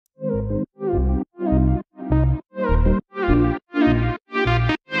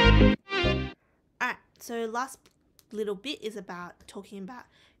so last little bit is about talking about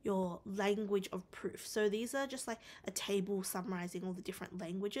your language of proof. So these are just like a table summarizing all the different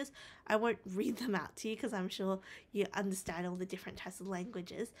languages. I won't read them out to you because I'm sure you understand all the different types of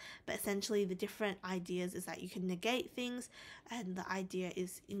languages, but essentially the different ideas is that you can negate things, and the idea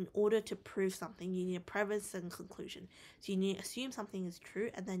is in order to prove something you need a premise and conclusion. So you need to assume something is true,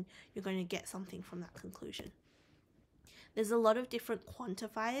 and then you're going to get something from that conclusion. There's a lot of different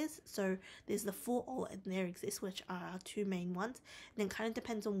quantifiers, so there's the for, all, and there exists, which are our two main ones, and it kind of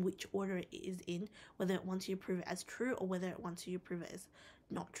depends on which order it is in, whether it wants you to prove it as true or whether it wants you to prove it as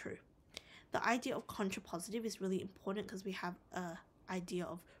not true. The idea of contrapositive is really important because we have a idea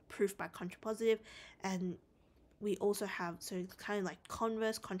of proof by contrapositive, and we also have, so kind of like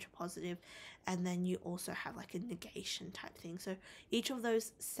converse, contrapositive, and then you also have like a negation type thing. So each of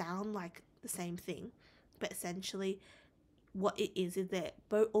those sound like the same thing, but essentially what it is they're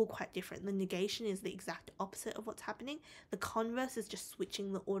both all quite different. The negation is the exact opposite of what's happening. The converse is just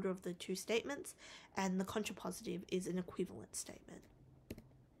switching the order of the two statements, and the contrapositive is an equivalent statement.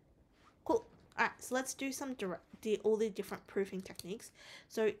 Cool. Alright, so let's do some all the different proofing techniques.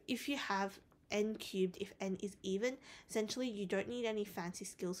 So if you have n cubed, if n is even, essentially you don't need any fancy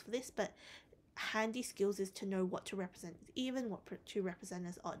skills for this, but handy skills is to know what to represent as even, what to represent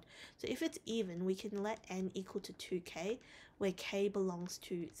as odd. So if it's even, we can let n equal to 2k, where k belongs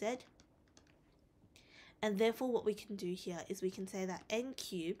to z. And therefore what we can do here is we can say that n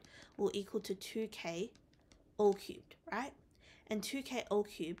cubed will equal to 2k all cubed, right? And 2k all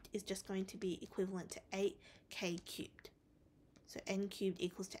cubed is just going to be equivalent to 8k cubed. So n cubed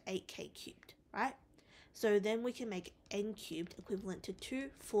equals to 8k cubed, right? So then we can make n cubed equivalent to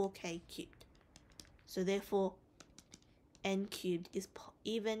 4k cubed. So therefore, n cubed is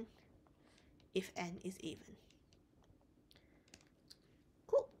even if n is even.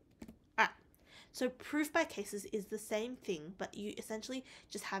 Cool. Alright, so proof by cases is the same thing, but you essentially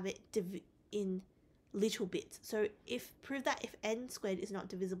just have it in little bits. So prove that if n squared is not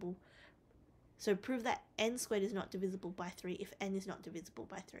divisible, so prove that n squared is not divisible by 3 if n is not divisible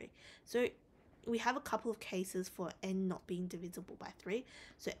by 3. So we have a couple of cases for n not being divisible by 3.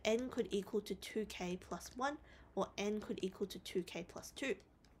 So n could equal to 2k plus 1, or n could equal to 2k plus 2.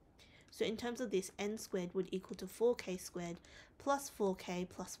 So in terms of this, n squared would equal to 4k squared plus 4k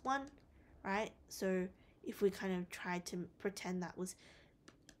plus 1, right? So if we kind of tried to pretend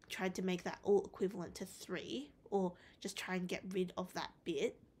tried to make that all equivalent to 3, or just try and get rid of that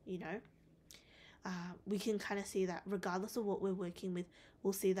bit, you know, we can kind of see that regardless of what we're working with,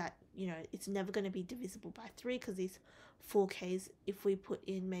 we'll see that, you know, it's never going to be divisible by 3, because these 4k's, if we put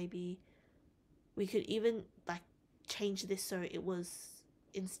in, maybe we could even like change this so it was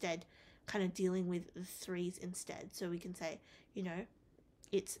instead kind of dealing with the 3's instead. So we can say, you know,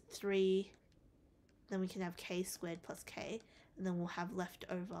 it's 3, then we can have k squared plus k, and then we'll have left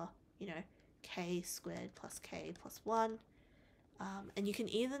over, you know, k squared plus k plus 1. And you can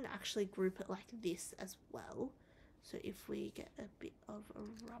even actually group it like this as well. So if we get a bit of a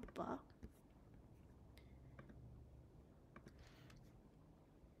rubber,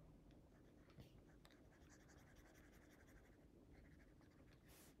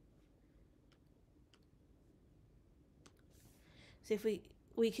 so if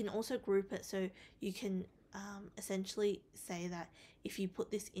we can also group it, so you can essentially say that if you put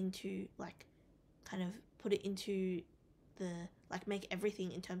this into like, kind of put it into the, like make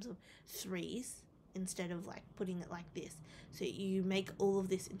everything in terms of 3's instead of like putting it like this. So you make all of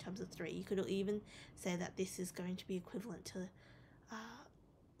this in terms of 3. You could even say that this is going to be equivalent to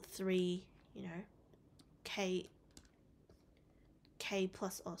 3, you know, k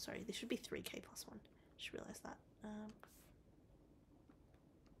plus, oh sorry, this should be 3k plus 1. Just realized that.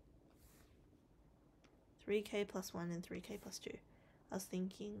 3k plus 1 and 3k plus 2. I was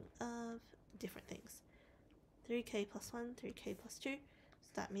thinking of different things. 3k plus 1, 3k plus 2. So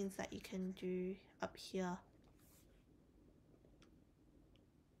that means that you can do up here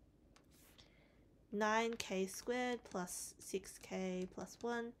 9k squared plus 6k plus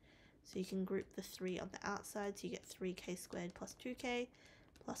 1. So you can group the 3 on the outside, so you get 3k squared plus 2k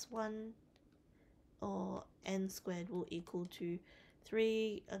plus 1, or n squared will equal to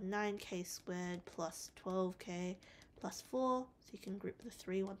 9k squared plus 12k plus 4. So you can group the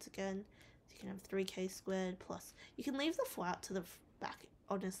 3 once again. So you can have 3k squared plus, you can leave the 4 out to the back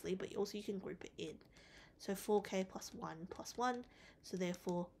honestly, but also you can group it in. So 4k plus 1, so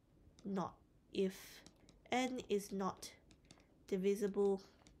therefore not, if n is not divisible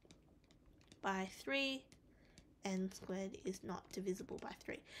by 3, n squared is not divisible by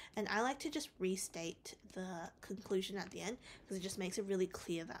 3. And I like to just restate the conclusion at the end because it just makes it really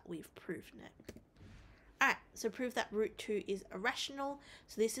clear that we've proven it. Alright, so prove that root 2 is irrational.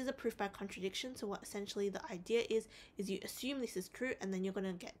 So this is a proof by contradiction. So what essentially the idea is you assume this is true, and then you're going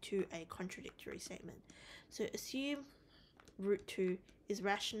to get to a contradictory statement. So assume root 2 is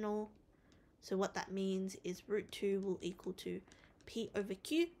rational. So what that means is root 2 will equal to P over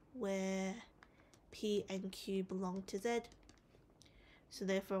Q, where P and Q belong to Z. So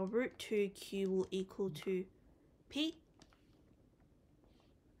therefore root 2Q will equal to P,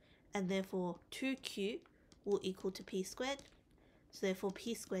 and therefore 2Q will equal to P squared. So therefore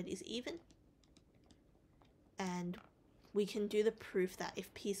P squared is even. And we can do the proof that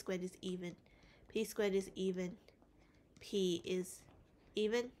if P squared is even, P squared is even, P is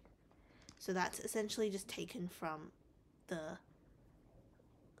even. So that's essentially just taken from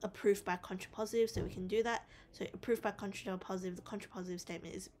a proof by contrapositive, so we can do that. So a proof by contrapositive, the contrapositive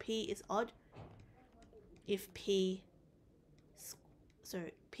statement is P is odd if P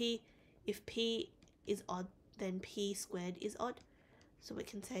is odd, then P squared is odd. So we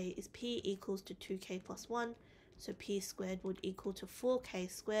can say is P equals to 2k plus 1, so P squared would equal to 4k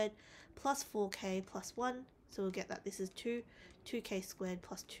squared plus 4k plus 1. So we'll get that this is 2k squared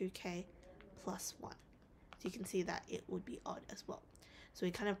plus 2k plus 1. So you can see that it would be odd as well. So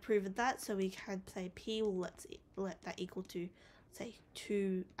we kind of proved that, so we can say P will let that equal to, say,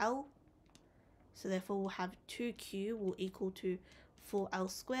 2L. So therefore we'll have 2Q will equal to 4L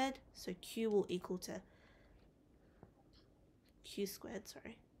squared. So Q will equal to Q squared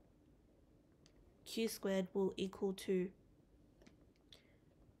will equal to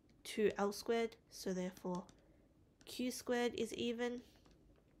 2L squared. So therefore Q squared is even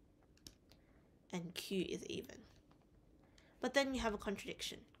and Q is even. But then you have a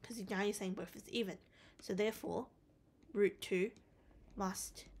contradiction, because now you're saying both is even. So therefore, root 2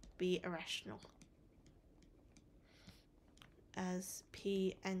 must be irrational, as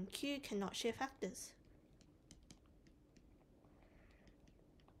P and Q cannot share factors.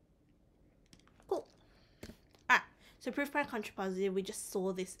 Cool. Alright, so proof by contrapositive, we just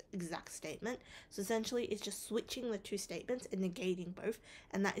saw this exact statement. So essentially, it's just switching the two statements and negating both,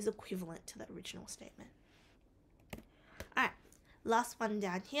 and that is equivalent to the original statement. Alright, last one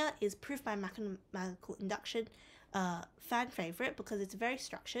down here is proof by mathematical induction. Fan favorite because it's very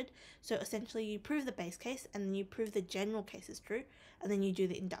structured. So essentially you prove the base case, and then you prove the general case is true, and then you do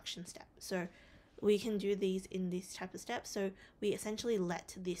the induction step. So we can do these in this type of step. So we essentially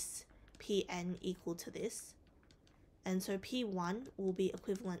let this Pn equal to this, and so P1 will be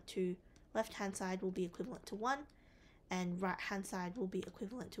equivalent to, left hand side will be equivalent to 1, and right hand side will be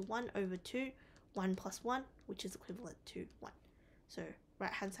equivalent to 1 over 2, 1 plus 1, which is equivalent to 1. So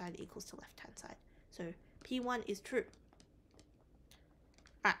right hand side equals to left hand side. So P1 is true.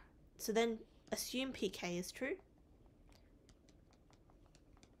 Alright, so then assume PK is true.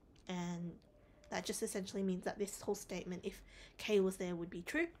 And that just essentially means that this whole statement, if K was there, would be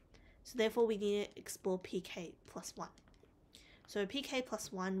true. So therefore we need to explore PK plus 1. So PK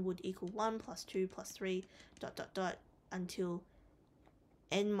plus 1 would equal 1 plus 2 plus 3 ... until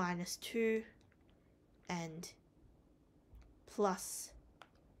n minus 2 and plus,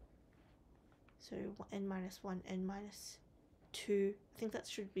 so n minus 1, n minus 2, I think that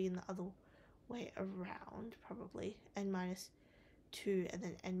should be in the other way around, probably, n minus 2 and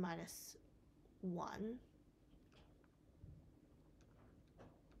then n minus 1,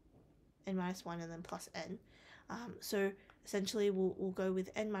 n minus 1 and then plus n. So essentially we'll go with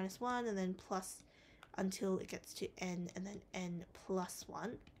n minus 1 and then plus until it gets to n and then n plus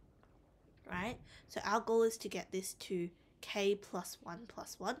 1, right? So our goal is to get this to k plus 1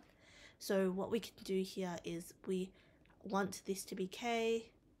 plus 1. So what we can do here is we want this to be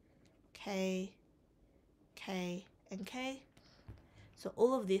k, k, k, and k. So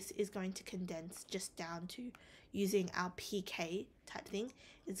all of this is going to condense just down to, using our pk type thing,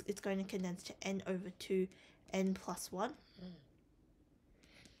 it's going to condense to n over 2 n plus 1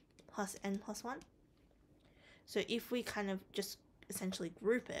 plus n plus 1. So if we kind of just essentially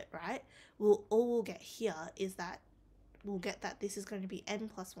group it, right, all we'll get here is that we'll get that this is going to be n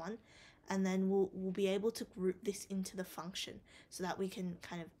plus 1, and then we'll be able to group this into the function so that we can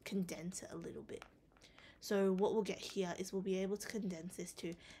kind of condense it a little bit. So what we'll get here is we'll be able to condense this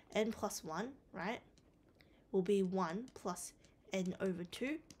to n plus 1, right, will be 1 plus n over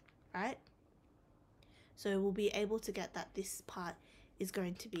 2, right? So we'll be able to get that this part is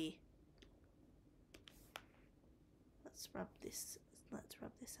going to be, let's rub this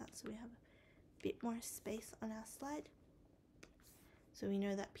out so we have a bit more space on our slide. So we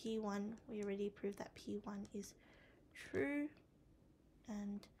know that P1, we already proved that P1 is true.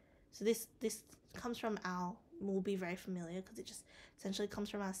 And so this comes from our, we'll be very familiar because it just essentially comes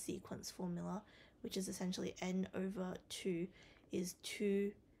from our sequence formula, which is essentially n over 2 is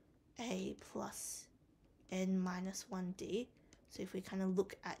 2a plus n minus 1d. So if we kind of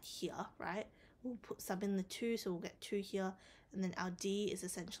look at here, right, we'll sub in the 2, so we'll get 2 here, and then our d is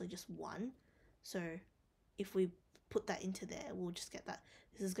essentially just 1. So if we put that into there, we'll just get that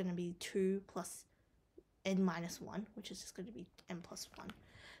this is going to be 2 plus n minus 1, which is just going to be n plus 1.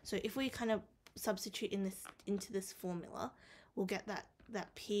 So if we kind of substitute into this formula, we'll get that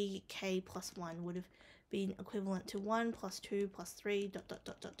pk plus 1 would have been equivalent to 1 plus 2 plus 3 dot dot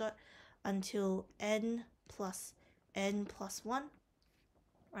dot dot dot until n plus 1,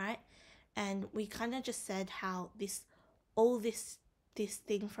 right? And we kind of just said how this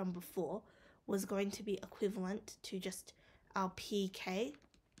thing from before was going to be equivalent to just our pk,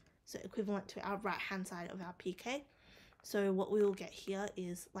 so equivalent to our right hand side of our pk. So what we will get here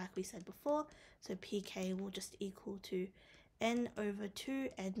is, like we said before, so pk will just equal to n over 2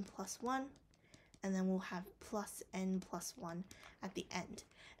 n plus 1, and then we'll have plus n plus 1 at the end.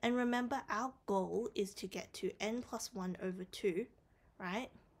 And remember, our goal is to get to n plus 1 over 2, right?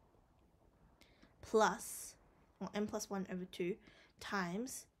 Plus, or n plus 1 over 2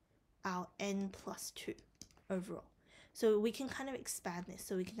 times our n plus 2 overall. So we can kind of expand this.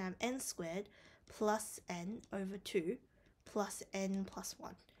 So we can have n squared plus n over 2 plus n plus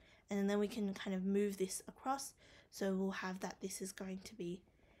 1. And then we can kind of move this across. So we'll have that this is going to be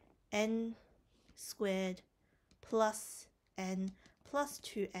n squared plus n plus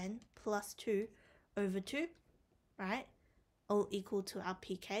 2n plus 2 over 2, right? All equal to our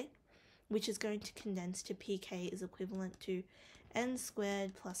pk, which is going to condense to pk is equivalent to n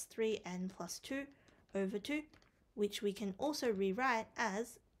squared plus 3n plus 2 over 2, which we can also rewrite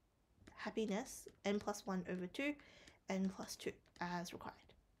as happiness n plus 1 over 2, n plus 2 as required.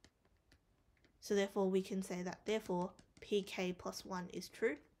 So therefore we can say that therefore pk plus 1 is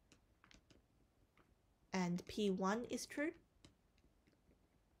true and p1 is true.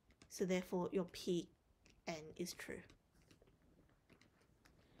 So therefore your pn is true.